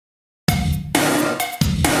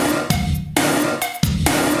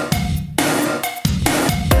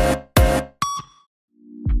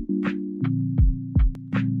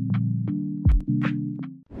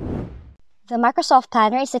The Microsoft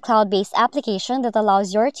Planner is a cloud-based application that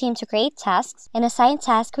allows your team to create tasks and assign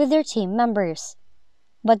tasks with their team members.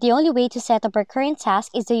 But the only way to set up recurring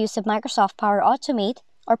tasks is the use of Microsoft Power Automate,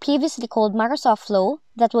 or previously called Microsoft Flow,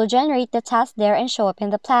 that will generate the task there and show up in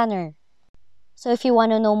the planner. So if you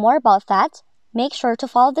want to know more about that, make sure to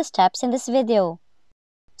follow the steps in this video.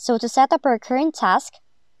 So to set up a recurring task,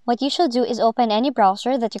 what you should do is open any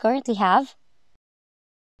browser that you currently have,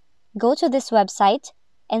 go to this website,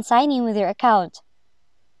 and sign in with your account.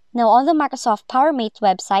 Now on the Microsoft PowerMate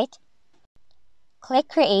website, click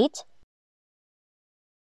Create,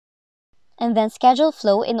 and then Schedule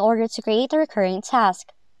Flow in order to create a recurring task.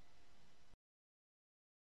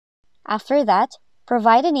 After that,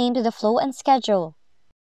 provide a name to the flow and schedule.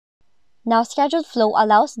 Now Scheduled Flow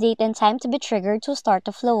allows date and time to be triggered to start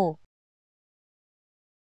the flow.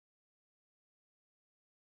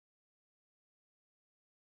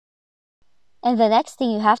 And the next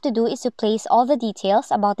thing you have to do is to place all the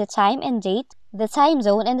details about the time and date, the time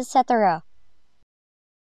zone, and etc.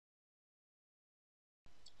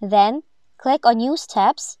 Then, click on New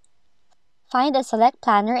Steps, find and select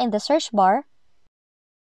Planner in the search bar,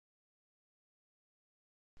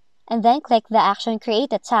 and then click the action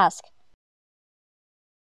Create a Task.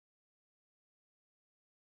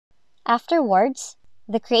 Afterwards,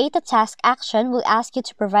 the Create a Task action will ask you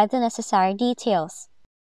to provide the necessary details.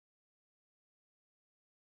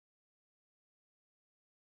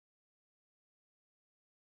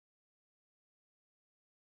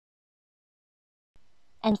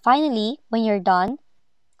 And finally, when you're done,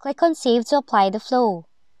 click on Save to apply the flow.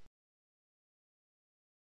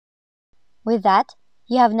 With that,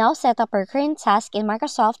 you have now set up a recurring task in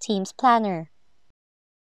Microsoft Teams Planner.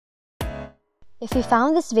 If you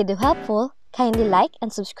found this video helpful, kindly like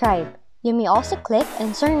and subscribe. You may also click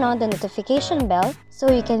and turn on the notification bell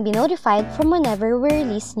so you can be notified from whenever we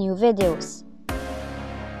release new videos.